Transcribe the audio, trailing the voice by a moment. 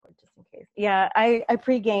Yeah, I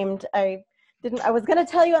pre-gamed. I was going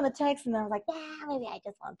to tell you on the text, and then I was like, yeah, maybe I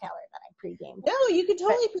just won't tell her that I pre-gamed. No, you could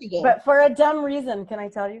totally pre-game. But for a dumb reason, can I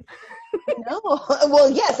tell you? No. Well,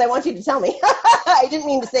 yes, I want you to tell me. I didn't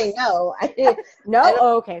mean to say no. No?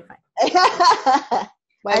 Oh, okay, fine.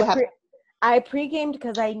 What happened? I pre-gamed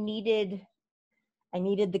because I needed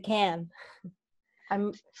the can.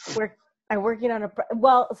 I'm working on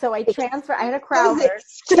so I transferred. I had a Crowler.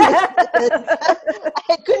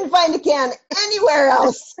 I couldn't find a can anywhere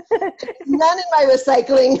else. None in my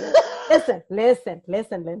recycling. Listen,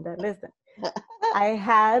 Linda, listen.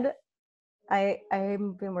 I've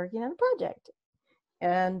been working on a project,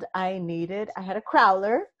 and I had a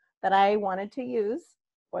Crowler that I wanted to use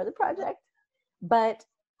for the project, but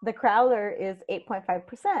the Crowler is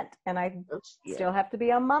 8.5%, and I still have to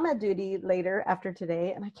be on mama duty later after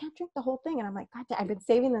today, and I can't drink the whole thing. And I'm like, God, I've been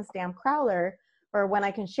saving this damn Crowler for when I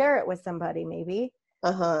can share it with somebody, maybe.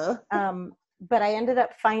 But I ended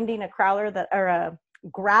up finding a Growler that I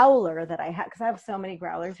had, because I have so many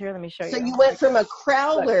Growlers here. Let me show you. So you went from a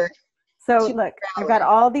Crowler. Look, I've got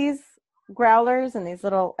all these Growlers and these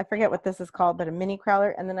little, I forget what this is called, but a mini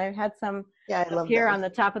Crowler, and then I had some here on the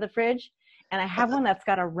top of the fridge. And I have one that's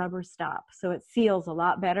got a rubber stop, so it seals a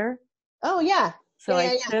lot better. Oh yeah. So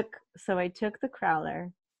I took the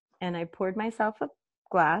Crowler, and I poured myself a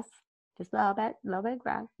glass, just a little bit of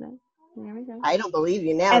glass. There we go. I don't believe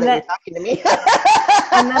you now that you're talking to me.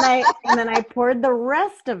 and then I poured the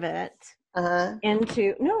rest of it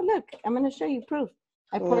into. No, look, I'm going to show you proof.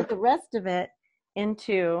 I poured the rest of it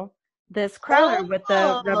into this Crowler with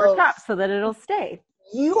the rubber top, so that it'll stay.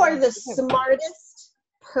 You are the smartest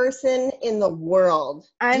person in the world.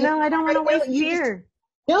 I know. I don't want to waste beer.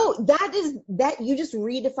 No, you just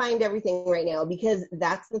redefined everything right now, because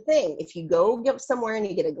that's the thing. If you go get somewhere and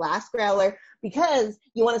you get a glass Growler because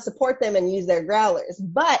you want to support them and use their Growlers,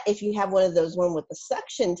 but if you have one of those with the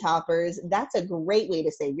suction toppers, that's a great way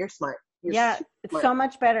to save. You're smart. It's so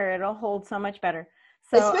much better. It'll hold so much better.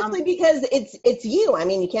 So, especially because it's you. I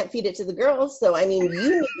mean, you can't feed it to the girls, so I mean, you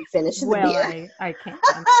need to finish the beer. I can't.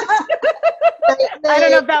 I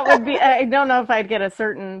don't know if that would be. I don't know if I'd get a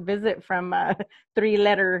certain visit from a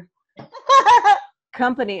 3-letter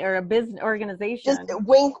company or a business organization. Just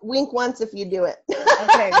wink once if you do it.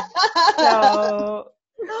 Okay. So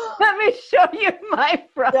let me show you my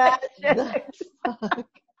project. Fuck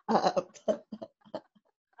up.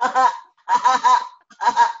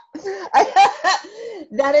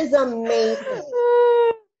 That is amazing.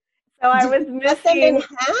 So I was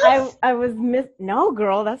missing. No,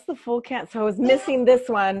 girl, that's the full can. So I was missing this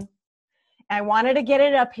one. I wanted to get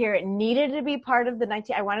it up here. It needed to be part of the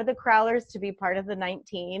 19. I wanted the Crowlers to be part of the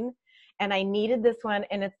 19, and I needed this one.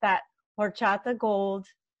 And it's that horchata gold.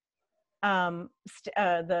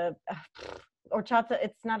 The horchata.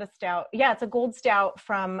 It's not a stout. Yeah, it's a gold stout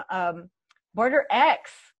from Border X,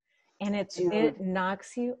 and it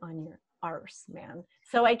knocks you on your arse, man.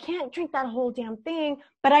 So I can't drink that whole damn thing,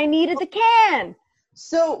 but I needed the can.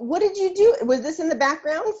 So what did you do? Was this in the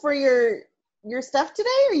background for your stuff today,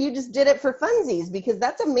 or you just did it for funsies? Because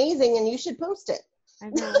that's amazing, and you should post it.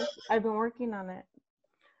 I've been working on it,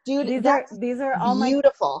 dude. These are all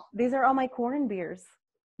beautiful. These are all my Quarenbeers.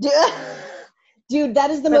 Dude,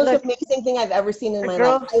 that is the most amazing thing I've ever seen in my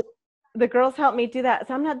life. The girls helped me do that,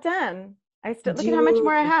 so I'm not done. I still look at how much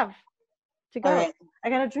more I have to go. Right. I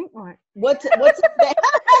gotta drink more. What's up there?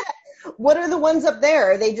 What are the ones up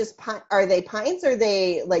there? Are they just are they pints, or are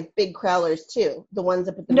they like big Crowlers too? The ones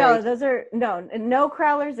up at the those are no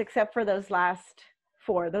Crowlers except for those last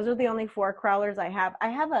 4. Those are the only 4 Crowlers I have. I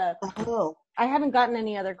haven't gotten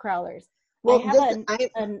any other Crowlers. Well, I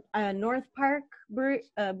have a North Park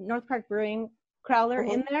Brewing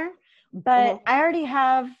Crowler in there, but I already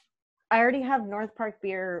have North Park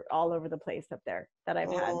beer all over the place up there that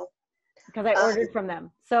I've had, because I ordered from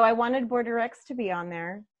them. So I wanted Border X to be on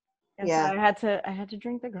there, and so I had to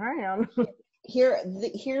drink the ground. Here are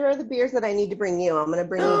the beers that I need to bring you. I'm gonna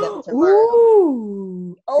bring you them tomorrow.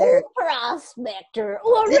 Ooh, Old Prospector,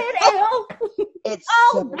 or Red Elk. It's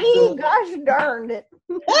gosh darn it!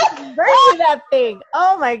 Bring me that thing.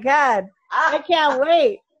 Oh my God, I can't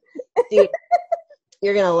wait. Dude,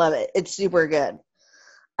 you're gonna love it. It's super good.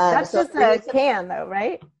 That's just a can, though,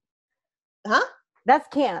 right? Huh? That's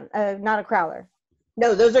can, not a Crowler.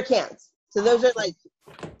 No, those are cans. So those are like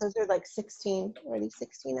 16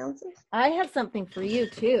 ounces. I have something for you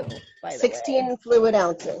too, by the way. 16 fluid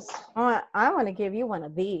ounces. I want to give you one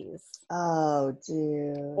of these. Oh,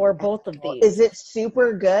 dude. Or both of these. Is it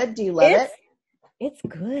super good? Do you love it? It's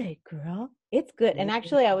good, girl. It's good. And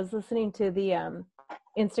actually, I was listening to the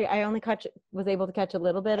I only was able to catch a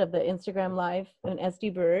little bit of the Instagram live on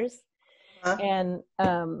SD Brewers. Huh? and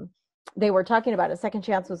they were talking about it. Second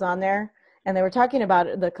Chance was on there, and they were talking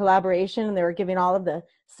about the collaboration, and they were giving all of the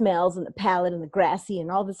smells and the palette and the grassy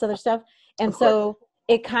and all this other stuff. And so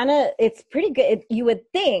it's pretty good. You would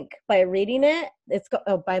think by reading it,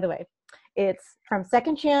 oh, by the way, it's from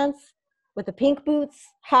Second Chance with the pink boots,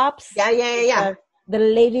 hops. Yeah. The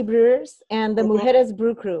Lady Brewers and the Mujeres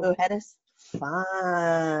Brew Crew. Mujeres,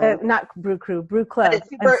 fun. Not Brew Crew, Brew Club.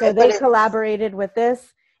 Super, and so they collaborated with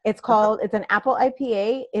this. It's called, it's an apple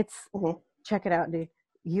IPA. It's, check it out, dude.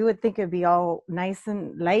 You would think it'd be all nice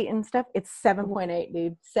and light and stuff. It's 7.8,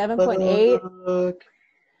 dude. 7.8.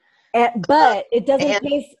 But it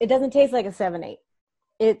doesn't taste like a 7.8.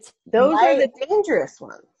 Those are the dangerous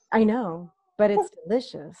ones. I know, but it's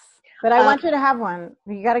delicious. But I want you to have one.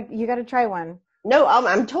 You gotta try one. No,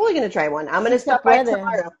 I'm totally gonna try one. I'm gonna stop by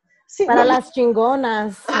tomorrow. Para las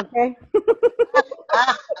chingonas, okay?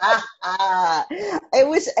 I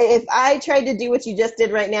wish if I tried to do what you just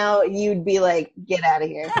did right now, you'd be like, get out of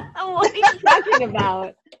here. What are you talking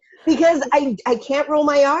about? Because I can't roll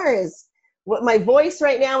my R's. What my voice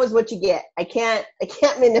right now is what you get. I can't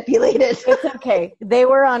manipulate it. It's okay. They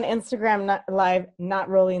were on Instagram live, not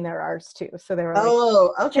rolling their R's too. So they were like,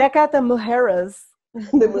 okay. Check out the mujeres.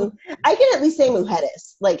 I can at least say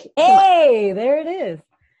mujeres. Like, hey, there it is.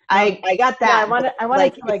 I got that. Yeah, I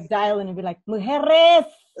wanted to dial in and be like, mujeres.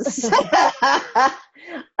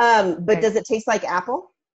 But does it taste like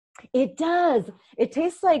apple? It does. It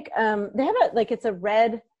tastes like they have it's a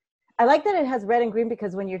red. I like that it has red and green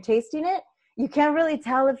because when you're tasting it, you can't really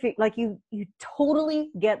tell if you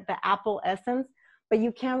totally get the apple essence, but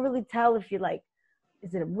you can't really tell if you're like,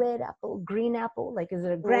 is it a red apple, green apple? Like, is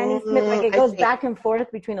it a Granny Smith? Like, it goes back and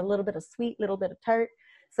forth between a little bit of sweet, little bit of tart.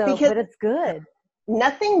 So, but it's good.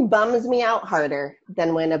 Nothing bums me out harder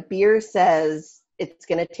than when a beer says it's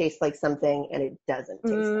going to taste like something and it doesn't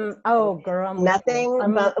taste like something. Oh, girl. Nothing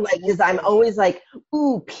because I'm always like,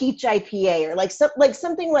 ooh, peach IPA or like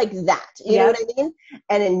something like that. You know what I mean?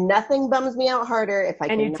 And then nothing bums me out harder if I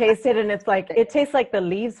can. And you taste it and it's like, it tastes like the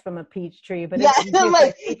leaves from a peach tree, but it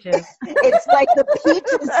like peaches. It's like the peach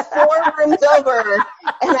is 4 rooms over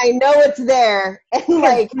and I know it's there. And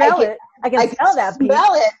I can smell that peach.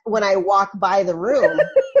 Smell it when I walk by the room.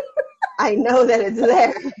 I know that it's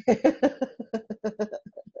there.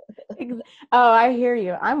 Oh, I hear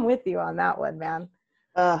you. I'm with you on that one, man.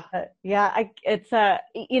 I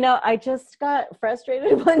just got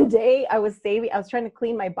frustrated one day. I was trying to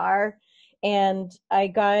clean my bar, and I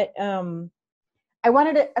got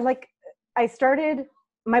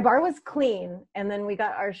my bar was clean, and then we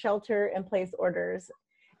got our shelter in place orders,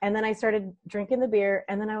 and then I started drinking the beer,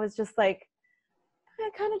 and then I was just like, I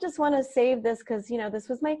kind of just want to save this because this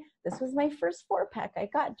was my first 4-pack I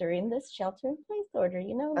got during this shelter in place order.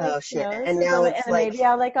 And now it's like, maybe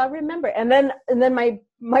I'll remember. And then my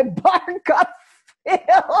bar got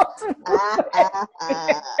filled.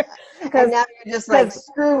 And now you're just like,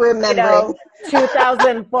 screw remembering.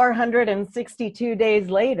 2,462 days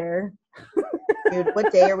later. Dude,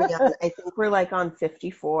 what day are we on? I think we're like on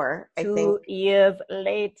 54. 2 years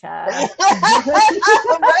later. Right?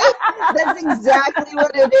 That's exactly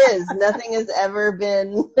what it is. Nothing has ever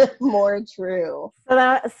been more true.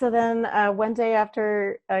 So then one day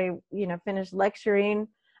after I, finished lecturing,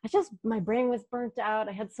 my brain was burnt out.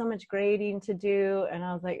 I had so much grading to do. And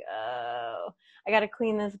I was like, oh, I got to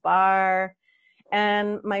clean this bar.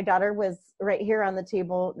 And my daughter was right here on the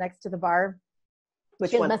table next to the bar.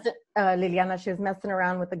 Which one? Liliana, she was messing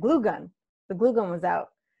around with the glue gun. The glue gun was out.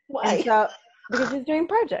 Why? Because she's doing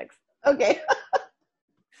projects. Okay.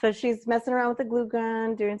 So she's messing around with the glue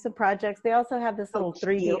gun, doing some projects. They also have this little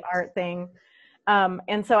 3D art thing.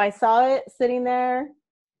 And so I saw it sitting there,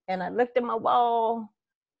 and I looked at my wall,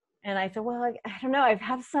 and I said, well, I don't know. I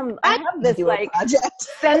have this like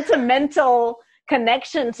sentimental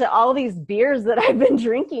connection to all these beers that I've been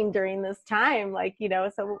drinking during this time.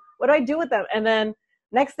 So what do I do with them? And then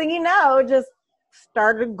next thing you know, just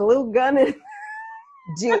started glue gunning.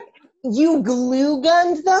 Dude, you glue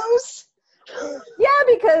gunned those? Yeah,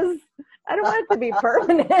 because I don't want it to be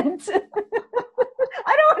permanent.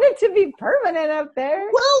 I don't want it to be permanent up there.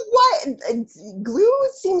 Well, what? Glue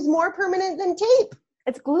seems more permanent than tape.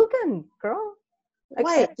 It's glue gun, girl.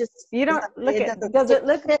 Why? You don't look at it. Does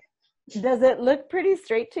it look pretty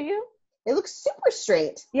straight to you? It looks super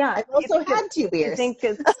straight. Yeah. I've also had 2 beers. Do you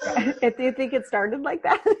think it started like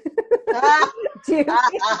that? The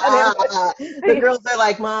girls are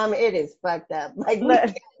like, Mom, it is fucked up. Like,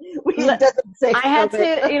 It doesn't say I had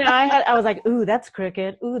COVID. to, I was like, ooh, that's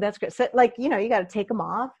crooked. Ooh, that's crooked. So, like, you got to take them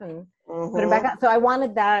off and put them back on. So I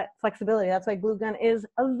wanted that flexibility. That's why glue gun is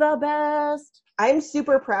the best. I'm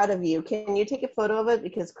super proud of you. Can you take a photo of it?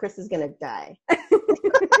 Because Chris is going to die.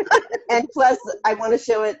 And plus, I want to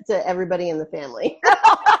show it to everybody in the family.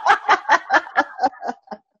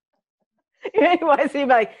 You want to see,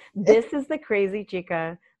 like, this is the crazy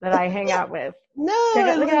chica that I hang out with. No.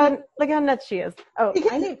 Look how nuts she is. Oh,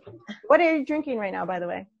 what are you drinking right now, by the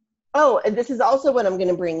way? Oh, and this is also what I'm going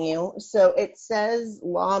to bring you. So it says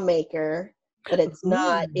Lawmaker, but it's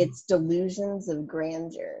not. It's Delusions of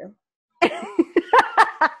Grandeur.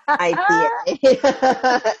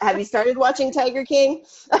 IPA. Have you started watching Tiger King?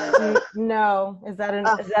 No.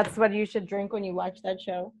 That's what you should drink when you watch that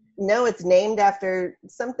show? No, it's named after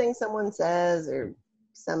something someone says or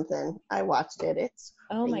something. I watched it. It's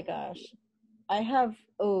oh my gosh.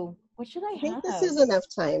 What should I have? I think this is enough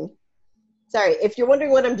time. Sorry, if you're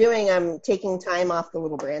wondering what I'm doing, I'm taking time off the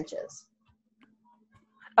little branches.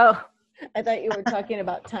 Oh, I thought you were talking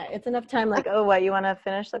about time. It's enough time, like, oh, what, you want to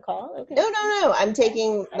finish the call? Okay. No. I'm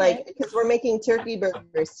taking, because we're making turkey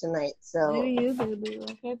burgers tonight, so. Do you, boo-boo?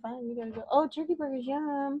 Okay, fine. You gotta go. Oh, turkey burgers,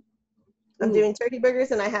 yum. I'm doing turkey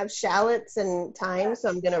burgers, and I have shallots and thyme, so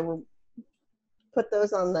I'm going to put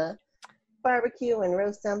those on the barbecue and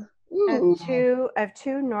roast them. I have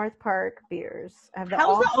two North Park beers. I have the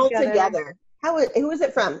How's it all together? Who is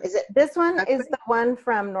it from? Is it this one? Is the one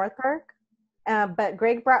from North Park? But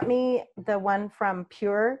Greg brought me the one from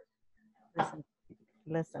Pure.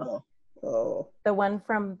 Listen. Oh. The one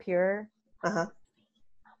from Pure.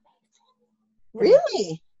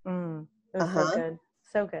 Really? It was so good.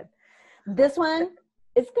 So good. This one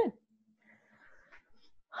is good.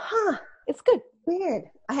 Huh. It's good. Weird.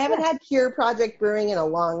 I haven't had Pure Project Brewing in a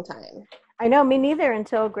long time. I know, me neither,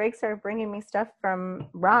 until Greg started bringing me stuff from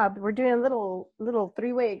Rob. We're doing a little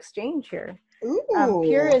three-way exchange here.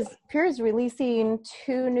 Pure is releasing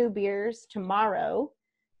 2 new beers tomorrow.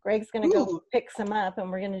 Greg's going to go pick some up,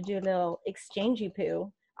 and we're going to do a little exchangey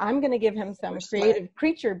poo. I'm going to give him some Creative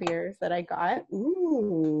Creature beers that I got.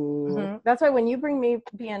 Ooh. Mm-hmm. That's why when you bring me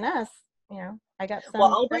BNS, I got some.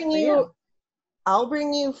 Well, I'll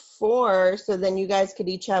bring you 4, so then you guys could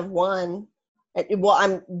each have 1.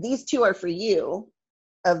 Well, these 2 are for you,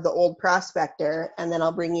 of the Old Prospector, and then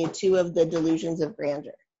I'll bring you 2 of the Delusions of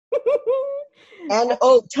Grandeur. And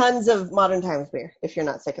tons of Modern Times beer, if you're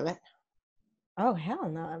not sick of it. Oh, hell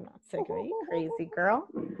no, I'm not sick of it, you crazy girl.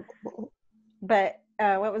 But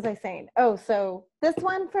what was I saying? Oh, so this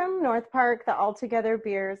one from North Park, the Altogether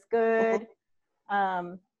beer is good.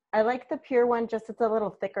 I like the Pure one, just it's a little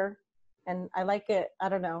thicker. And I like it, I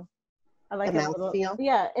don't know. I like it a little. Feel?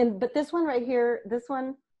 Yeah, but this one right here, it's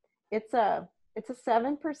a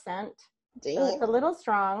 7%. So it's a little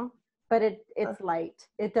strong, but it's light.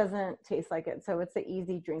 It doesn't taste like it, so it's an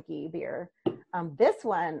easy drinky beer. This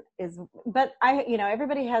one is, but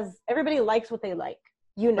everybody likes what they like.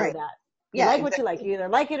 You know that. You like what you like. You either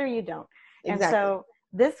like it or you don't. Exactly. And so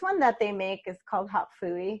this one that they make is called Hop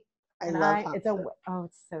Fooey. I love Hop Foo.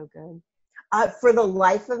 It's so good. For the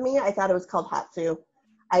life of me, I thought it was called Hot Foo.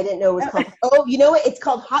 I didn't know it was called. Oh, you know what? It's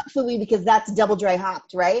called Hot Fooey because that's double dry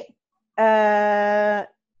hopped, right?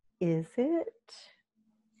 Is it?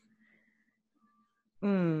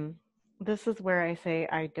 This is where I say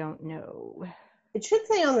I don't know. It should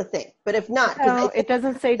say on the thing, but if not, no, it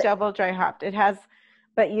doesn't say double dry hopped. It has,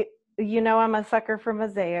 but I'm a sucker for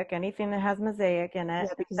mosaic. Anything that has mosaic in it.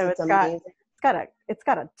 Yeah, so it's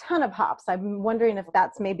got a ton of hops. I'm wondering if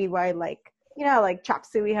that's maybe why, like Chop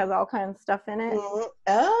Suey has all kinds of stuff in it.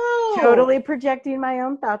 Oh, totally projecting my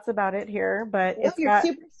own thoughts about it here, but you're got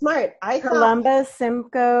super smart. Columbus,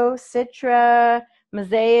 Simcoe, Citra,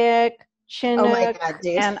 Mosaic, Chinook,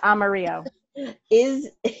 and Amarillo. Is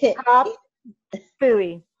Hop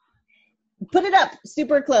Fooey. Put it up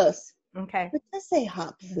super close. Okay. It does say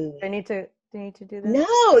Hop Fooey. Do I need to do this?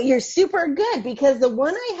 No, you're super good because the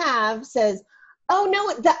one I have says, oh no,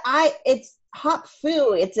 it's Hop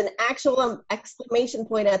Foo. It's an actual exclamation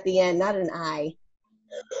point at the end, not an I.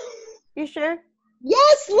 You sure?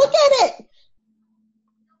 Yes, look at it.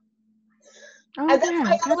 Oh, and that's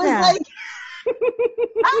why I was like,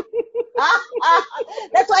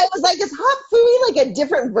 that's why I was like, is Hop Fooey like a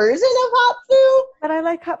different version of Hop Foo? But I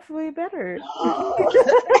like Hop Fooey better.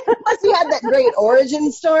 Plus you had that great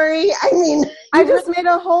origin story. I mean, I just made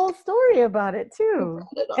a whole story about it too.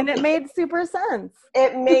 And it made super sense.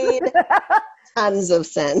 It made tons of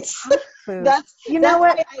sense. That's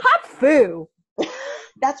what? Hop Foo.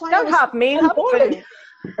 That's why don't hop me. Hop Foo.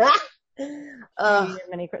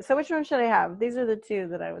 So which one should I have? These are the 2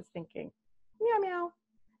 that I was thinking. Meow meow.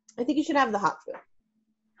 I think you should have the hop foo.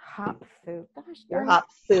 Hop foo. Gosh, Your darn hop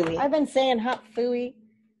it. fooey. I've been saying hop fooey.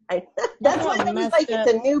 That's why I was messed like, up.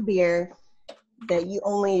 it's a new beer that you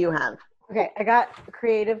have. Okay, I got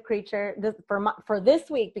Creative Creature for this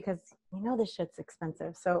week because you know this shit's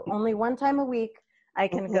expensive. So only one time a week I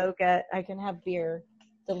can I can have beer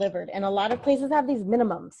delivered. And a lot of places have these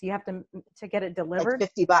minimums. You have to get it delivered.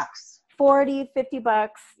 Like $50. 40, $50.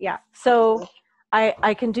 Yeah. So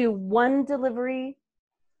I can do one delivery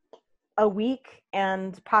a week,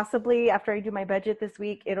 and possibly after I do my budget this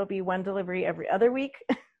week, it'll be one delivery every other week.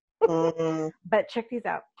 But check these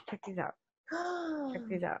out. Check these out.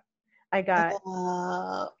 I got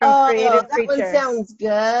from Creative Creature. That one sounds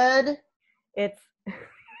good. It's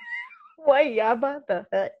Guayaba the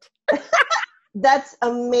Hut. That's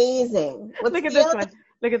amazing. Look at this one.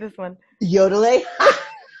 Look at this one. Yodele.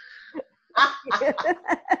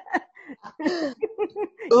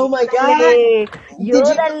 Oh my God.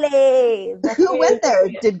 Yodele. Who went there?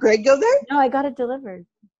 Did Greg go there? No, I got it delivered.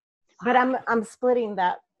 But I'm splitting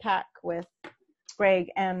that pack with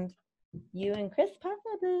Greg and you and Chris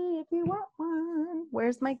possibly if you want one.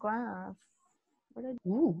 Where's my glass?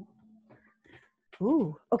 Ooh.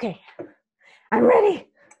 Okay. I'm ready.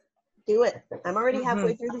 Do it. I'm already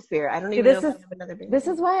halfway through this beer. I don't even know if I have another beer. This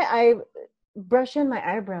is why I brush in my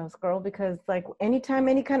eyebrows, girl, because like anytime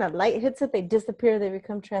any kind of light hits it, they disappear, they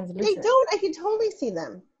become translucent. They don't. I can totally see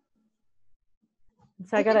them.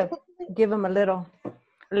 So I gotta give them a little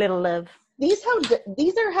love. These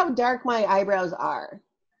are how dark my eyebrows are.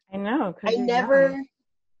 I know. I never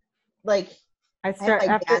I start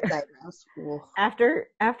after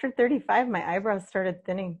after 35, my eyebrows started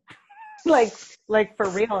thinning. like for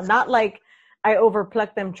real. Not like I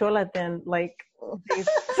overplucked them chola thin. Like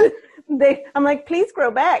I'm like, please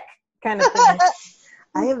grow back kind of thing.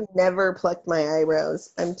 I have never plucked my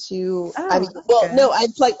eyebrows. I'm too. I've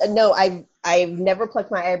never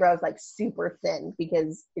plucked my eyebrows like super thin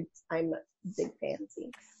because I'm a big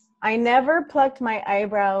fancy. I never plucked my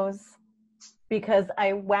eyebrows because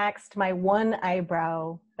I waxed my one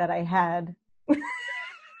eyebrow that I had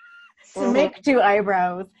to make two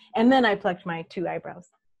eyebrows, and then I plucked my two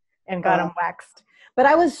eyebrows and got them waxed. But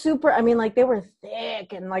I was they were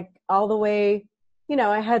thick and like all the way,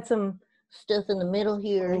 I had some stuff in the middle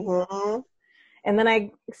here. And then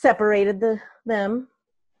I separated them.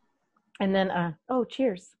 And then,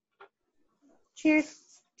 cheers.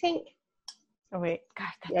 Cheers. Tink. Oh, wait.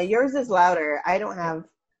 God, yours is louder. I don't have.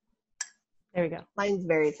 There we go. Mine's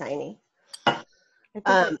very tiny.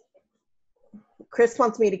 Chris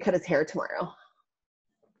wants me to cut his hair tomorrow.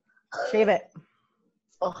 Shave it.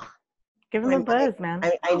 Oh. Give him a buzz, man.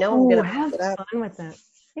 I know I'm going to have fun with it.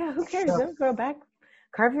 Yeah, who cares? Don't grow back.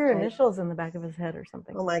 Carve your initials in the back of his head or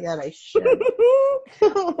something. Oh my God, I should.